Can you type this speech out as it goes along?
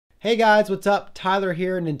Hey guys, what's up? Tyler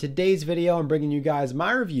here, and in today's video I'm bringing you guys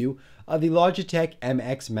my review of the Logitech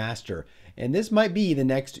MX Master. And this might be the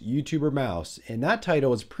next YouTuber mouse, and that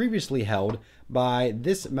title was previously held by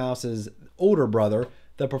this mouse's older brother,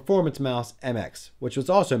 the Performance Mouse MX, which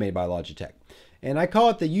was also made by Logitech. And I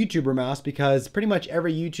call it the YouTuber mouse because pretty much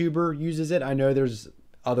every YouTuber uses it. I know there's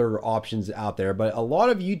other options out there, but a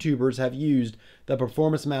lot of YouTubers have used the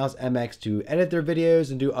Performance Mouse MX to edit their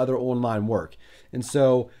videos and do other online work. And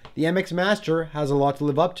so the MX Master has a lot to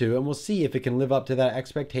live up to, and we'll see if it can live up to that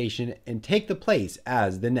expectation and take the place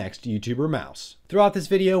as the next YouTuber mouse. Throughout this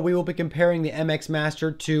video, we will be comparing the MX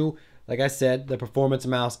Master to, like I said, the Performance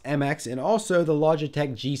Mouse MX and also the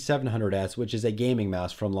Logitech G700s, which is a gaming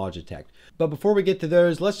mouse from Logitech. But before we get to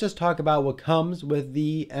those, let's just talk about what comes with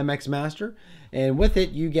the MX Master. And with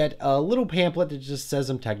it, you get a little pamphlet that just says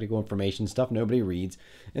some technical information, stuff nobody reads.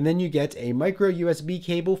 And then you get a micro USB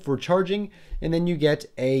cable for charging. And then you get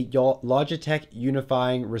a Logitech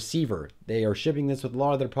unifying receiver. They are shipping this with a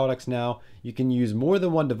lot of their products now. You can use more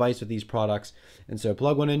than one device with these products. And so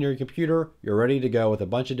plug one in your computer, you're ready to go with a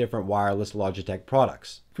bunch of different wireless Logitech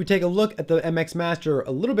products. If we take a look at the MX Master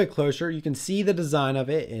a little bit closer, you can see the design of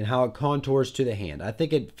it and how it contours to the hand. I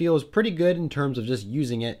think it feels pretty good in terms of just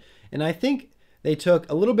using it. And I think they took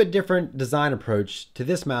a little bit different design approach to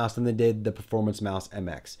this mouse than they did the Performance Mouse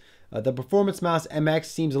MX. The Performance Mouse MX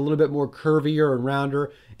seems a little bit more curvier and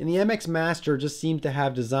rounder, and the MX Master just seems to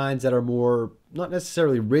have designs that are more, not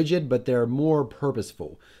necessarily rigid, but they're more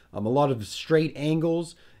purposeful. A lot of straight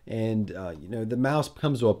angles, and the mouse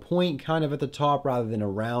comes to a point kind of at the top rather than a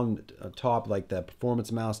round top like the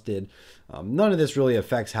Performance Mouse did. None of this really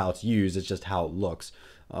affects how it's used, it's just how it looks.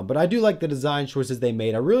 But I do like the design choices they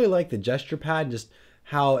made. I really like the gesture pad, just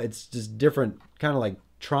how it's just different, kind of like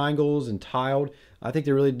triangles and tiled. I think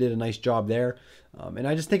they really did a nice job there. And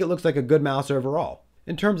I just think it looks like a good mouse overall.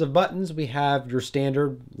 In terms of buttons, we have your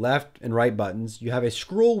standard left and right buttons. You have a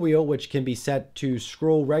scroll wheel, which can be set to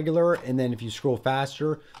scroll regular. And then if you scroll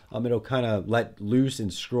faster, it'll kind of let loose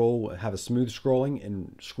and scroll, have a smooth scrolling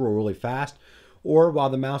and scroll really fast. Or while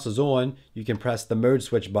the mouse is on, you can press the mode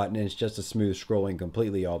switch button and it's just a smooth scrolling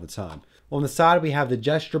completely all the time. On the side, we have the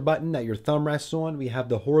gesture button that your thumb rests on. We have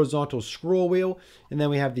the horizontal scroll wheel, and then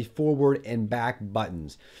we have the forward and back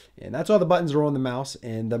buttons. And that's all the buttons are on the mouse.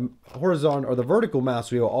 And the horizontal or the vertical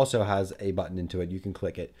mouse wheel also has a button into it. You can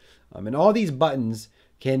click it. And all these buttons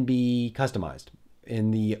can be customized.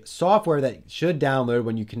 In the software that should download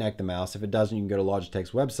when you connect the mouse, if it doesn't, you can go to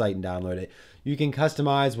Logitech's website and download it. You can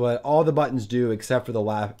customize what all the buttons do except for the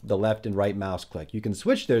left and right mouse click. You can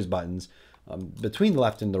switch those buttons between the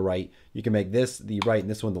left and the right. You can make this the right and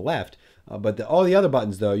this one the left. But all the other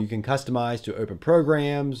buttons, though, you can customize to open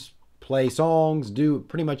programs, play songs, do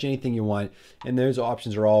pretty much anything you want. And those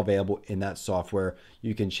options are all available in that software.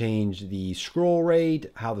 You can change the scroll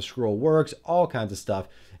rate, how the scroll works, all kinds of stuff.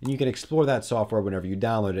 And you can explore that software whenever you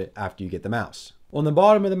download it after you get the mouse. On the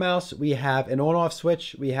bottom of the mouse, we have an on-off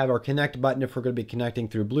switch. We have our connect button if we're going to be connecting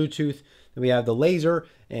through Bluetooth. Then we have the laser,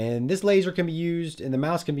 and this laser can be used, and the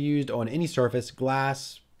mouse can be used on any surface,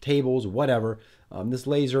 glass, tables, whatever. This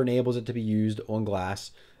laser enables it to be used on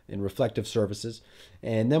glass and reflective surfaces.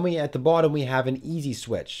 And then at the bottom, we have an easy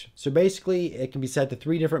switch. So basically, it can be set to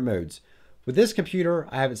 3 different modes. With this computer,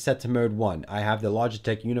 I have it set to mode 1. I have the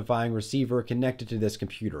Logitech unifying receiver connected to this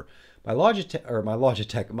computer. My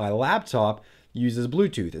laptop uses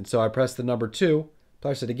Bluetooth, and so I press the number 2,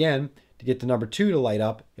 press it again to get the number 2 to light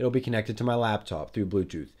up. It'll be connected to my laptop through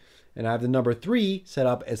Bluetooth. And I have the number 3 set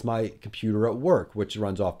up as my computer at work, which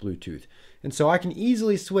runs off Bluetooth. And so I can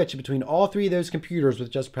easily switch between all 3 of those computers with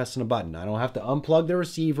just pressing a button. I don't have to unplug the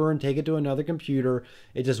receiver and take it to another computer.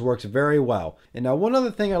 It just works very well. And now one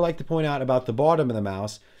other thing I like to point out about the bottom of the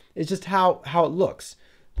mouse is just how it looks.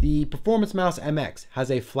 The Performance Mouse MX has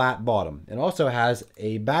a flat bottom. It also has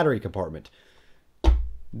a battery compartment.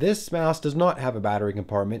 This mouse does not have a battery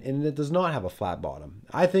compartment, and it does not have a flat bottom.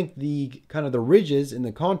 I think the kind of the ridges and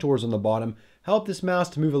the contours on the bottom help this mouse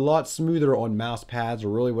to move a lot smoother on mouse pads, or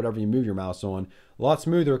really whatever you move your mouse on, a lot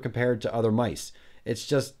smoother compared to other mice. It's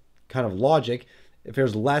just kind of logic. If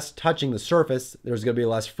there's less touching the surface, there's going to be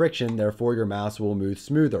less friction, therefore your mouse will move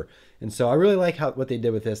smoother. And so I really like what they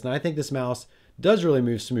did with this, and I think this mouse does really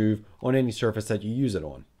move smooth on any surface that you use it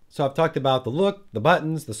on. So I've talked about the look, the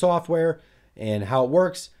buttons, the software, and how it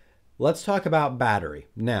works. Let's talk about battery.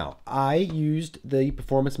 Now, I used the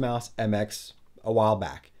Performance Mouse MX a while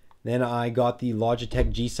back. Then I got the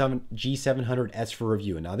Logitech G700s for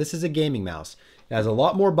review. Now, this is a gaming mouse. It has a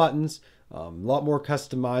lot more buttons, a lot more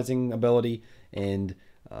customizing ability, and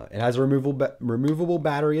it has a removable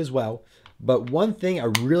battery as well. But one thing I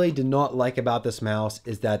really did not like about this mouse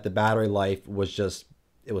is that the battery life was just,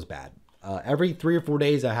 it was bad. Every 3 or 4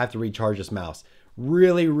 days, I have to recharge this mouse.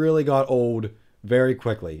 Really got old very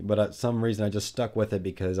quickly, but for some reason I just stuck with it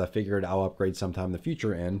because I figured I'll upgrade sometime in the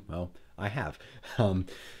future, and well, I have.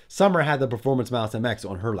 Summer had the Performance Mouse MX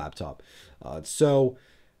on her laptop. So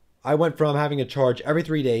I went from having to charge every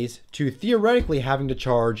 3 days to theoretically having to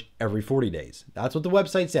charge every 40 days. That's what the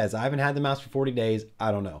website says. I haven't had the mouse for 40 days.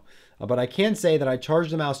 I don't know. But I can say that I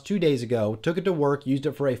charged the mouse 2 days ago, took it to work, used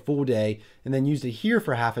it for a full day, and then used it here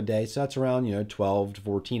for half a day. So that's around, 12 to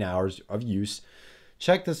 14 hours of use.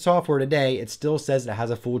 Check the software today. It still says it has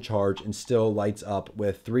a full charge and still lights up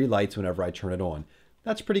with 3 lights whenever I turn it on.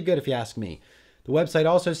 That's pretty good if you ask me. The website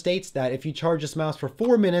also states that if you charge this mouse for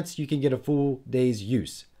 4 minutes, you can get a full day's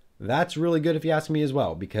use. That's really good if you ask me as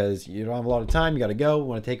well, because you don't have a lot of time. You got to go,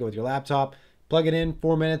 want to take it with your laptop, plug it in,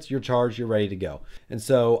 4 minutes, you're charged, you're ready to go. And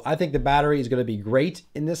so I think the battery is going to be great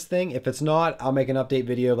in this thing. If it's not, I'll make an update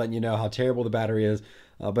video letting you know how terrible the battery is.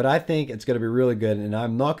 But I think it's going to be really good, and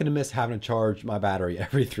I'm not going to miss having to charge my battery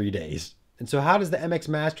every 3 days. And so how does the MX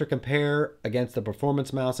Master compare against the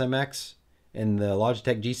Performance Mouse MX and the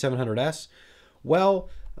Logitech G700s? Well,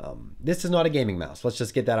 this is not a gaming mouse. Let's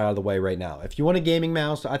just get that out of the way right now. If you want a gaming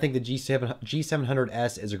mouse, I think the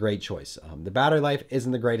G700S is a great choice. The battery life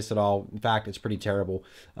isn't the greatest at all. In fact, it's pretty terrible.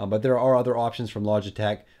 But there are other options from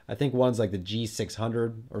Logitech. I think one's like the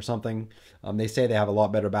G600 or something. They say they have a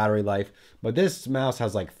lot better battery life. But this mouse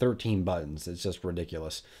has like 13 buttons. It's just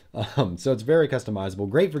ridiculous. So it's very customizable.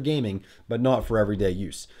 Great for gaming, but not for everyday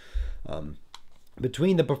use.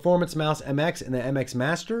 Between the Performance Mouse MX and the MX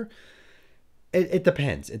Master, it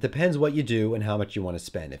depends. It depends what you do and how much you want to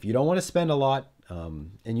spend. If you don't want to spend a lot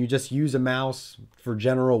and you just use a mouse for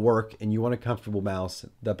general work and you want a comfortable mouse,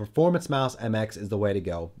 the Performance Mouse MX is the way to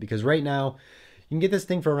go. Because right now, you can get this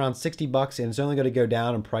thing for around 60 bucks and it's only going to go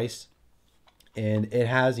down in price. And it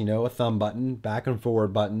has, a thumb button, back and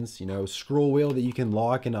forward buttons, scroll wheel that you can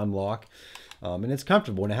lock and unlock. And it's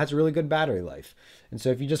comfortable and it has a really good battery life. And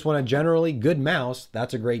so if you just want a generally good mouse,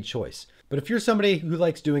 that's a great choice. But if you're somebody who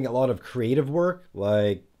likes doing a lot of creative work,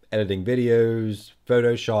 like editing videos,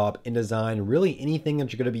 Photoshop, InDesign, really anything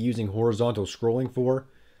that you're going to be using horizontal scrolling for,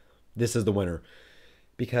 this is the winner.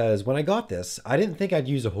 Because when I got this, I didn't think I'd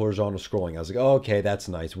use a horizontal scrolling. I was like, oh, okay, that's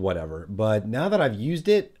nice, whatever. But now that I've used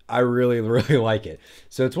it, I really like it.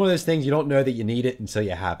 So it's one of those things you don't know that you need it until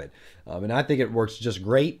you have it. And I think it works just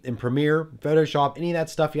great in Premiere, Photoshop, any of that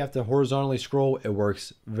stuff you have to horizontally scroll, it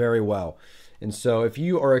works very well. And so if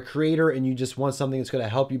you are a creator and you just want something that's going to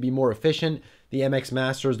help you be more efficient, the MX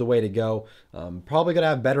Master is the way to go. Probably going to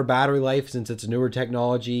have better battery life since it's newer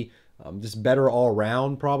technology. Just better all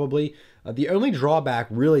around probably. The only drawback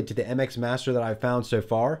really to the MX Master that I've found so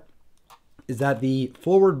far is that the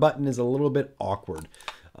forward button is a little bit awkward.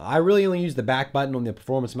 I really only use the back button on the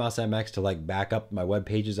Performance Mouse MX to like back up my web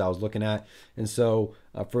pages I was looking at. And so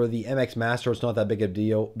for the MX Master, it's not that big of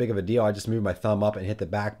a deal. I just move my thumb up and hit the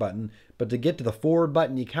back button. But to get to the forward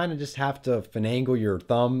button, you kind of just have to finagle your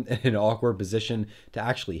thumb in an awkward position to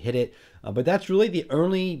actually hit it. But that's really the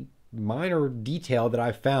only minor detail that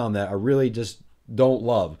I've found that I really just don't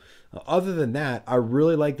love. Other than that, I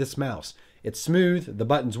really like this mouse. It's smooth, the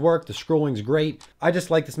buttons work, the scrolling's great. I just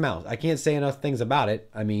like this mouse. I can't say enough things about it.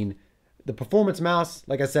 I mean, the Performance Mouse,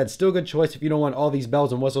 like I said, still a good choice if you don't want all these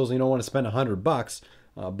bells and whistles and you don't want to spend $100.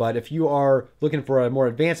 But if you are looking for a more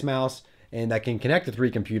advanced mouse and that can connect to 3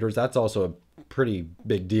 computers, that's also a pretty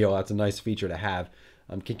big deal. That's a nice feature to have.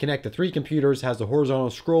 Can connect to 3 computers, has the horizontal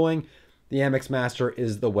scrolling. The MX Master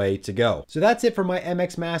is the way to go. So that's it for my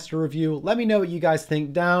MX Master review. Let me know what you guys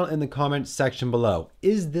think down in the comments section below.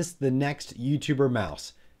 Is this the next YouTuber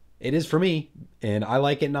mouse? It is for me, and I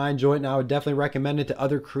like it and I enjoy it, and I would definitely recommend it to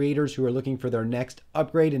other creators who are looking for their next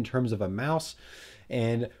upgrade in terms of a mouse.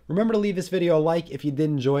 And remember to leave this video a like if you did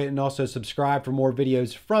enjoy it, and also subscribe for more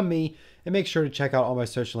videos from me, and make sure to check out all my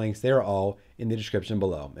social links. They're all in the description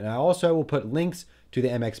below. And I also will put links to the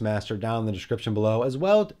MX Master down in the description below, as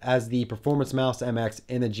well as the Performance Mouse MX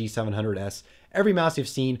and the G700S. Every mouse you've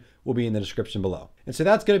seen will be in the description below. And so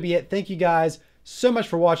that's going to be it. Thank you guys so much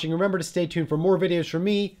for watching. Remember to stay tuned for more videos from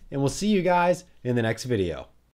me, and we'll see you guys in the next video.